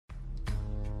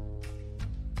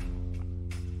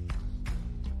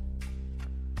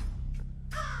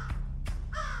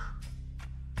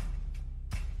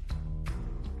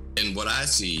And what I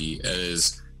see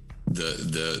as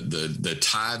the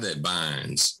tie that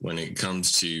binds when it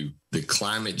comes to the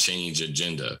climate change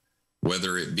agenda,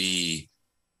 whether it be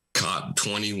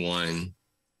COP21,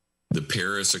 the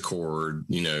Paris Accord,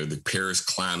 the Paris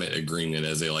Climate Agreement,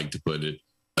 as they like to put it,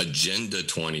 Agenda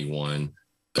 21,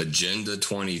 Agenda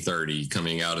 2030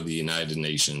 coming out of the United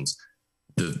Nations,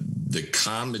 the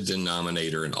common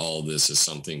denominator in all this is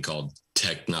something called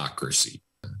technocracy.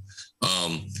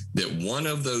 That one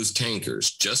of those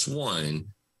tankers, just one,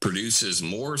 produces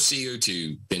more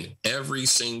CO2 than every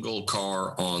single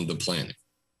car on the planet.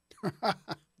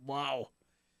 Wow.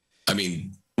 I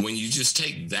mean, when you just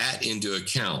take that into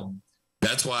account,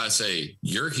 that's why I say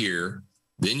you're here,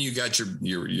 then you got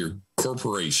your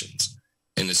corporations.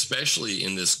 And especially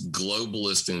in this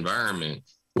globalist environment,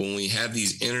 when we have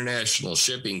these international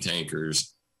shipping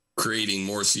tankers creating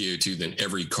more CO2 than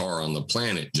every car on the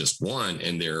planet, just one,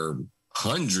 and there are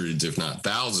hundreds, if not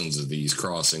thousands of these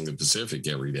crossing the Pacific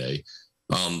every day,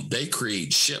 they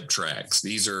create ship tracks.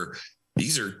 These are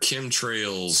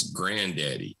chemtrails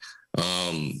granddaddy.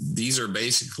 These are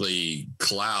basically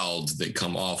clouds that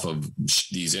come off of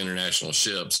these international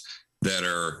ships that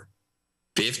are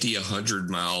 50, 100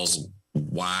 miles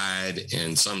wide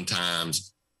and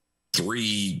sometimes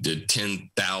 3 to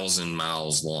 10,000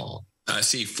 miles long. I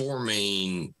see four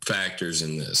main factors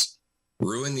in this: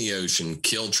 ruin the ocean,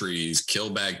 kill trees, kill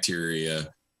bacteria,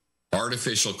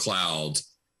 artificial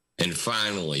clouds, and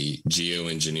finally,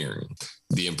 geoengineering.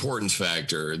 The importance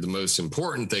factor, the most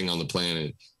important thing on the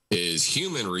planet is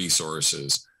human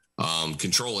resources,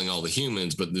 controlling all the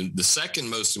humans. But the second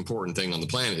most important thing on the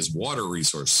planet is water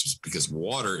resources, because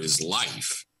water is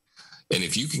life. And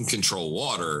if you can control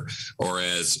water, or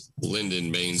as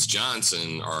Lyndon Baines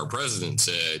Johnson, our president,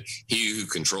 said, he who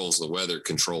controls the weather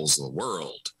controls the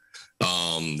world.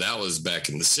 That was back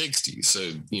in the 60s.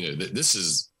 So, this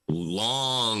is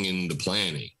long in the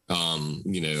planning,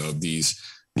 of these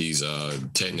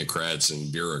technocrats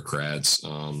and bureaucrats.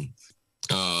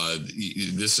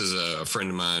 This is a friend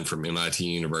of mine from MIT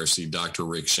University, Dr.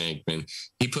 Rick Shankman.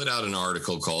 He put out an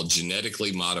article called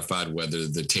Genetically Modified Weather,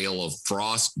 the Tale of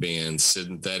Frostban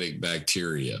Synthetic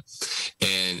Bacteria.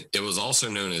 And it was also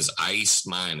known as ice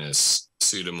minus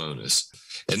Pseudomonas.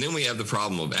 And then we have the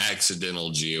problem of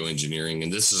accidental geoengineering.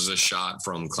 And this is a shot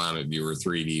from Climate Viewer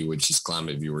 3D, which is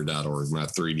climateviewer.org, my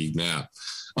 3D map.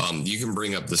 You can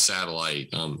bring up the satellite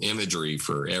imagery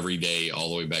for every day all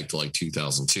the way back to like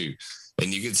 2002.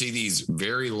 And you can see these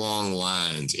very long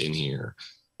lines in here.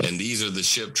 And these are the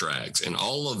ship tracks. And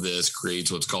all of this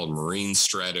creates what's called marine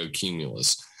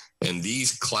stratocumulus. And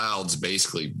these clouds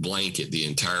basically blanket the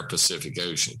entire Pacific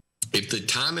Ocean. If the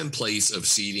time and place of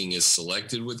seeding is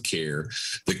selected with care,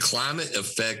 the climate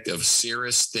effect of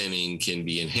cirrus thinning can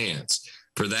be enhanced.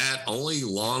 For that, only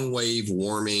long-wave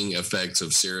warming effects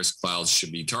of cirrus clouds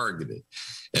should be targeted,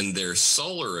 and their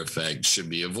solar effect should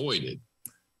be avoided.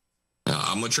 Now,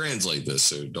 I'm going to translate this,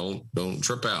 so don't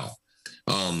trip out.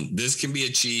 This can be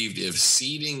achieved if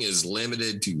seeding is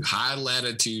limited to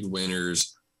high-latitude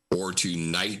winters or to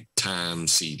nighttime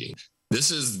seeding. This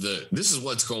is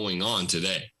what's going on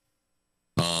today.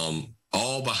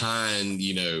 All behind,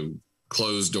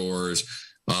 closed doors.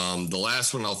 The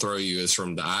last one I'll throw you is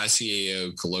from the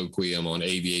ICAO Colloquium on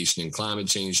Aviation and Climate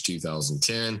Change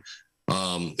 2010.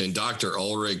 And Dr.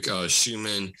 Ulrich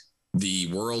Schumann, the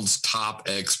world's top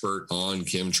expert on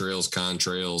chemtrails,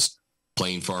 contrails,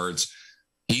 plane farts,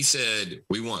 he said,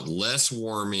 we want less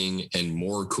warming and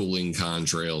more cooling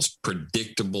contrails,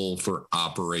 predictable for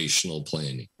operational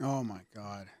planning. Oh, my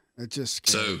God. It just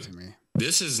scared to me.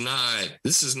 This is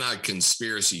not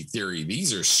conspiracy theory.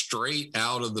 These are straight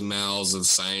out of the mouths of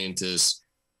scientists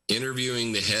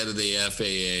interviewing the head of the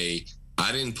FAA.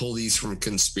 I didn't pull these from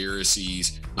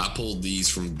conspiracies. I pulled these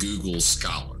from Google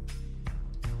Scholar.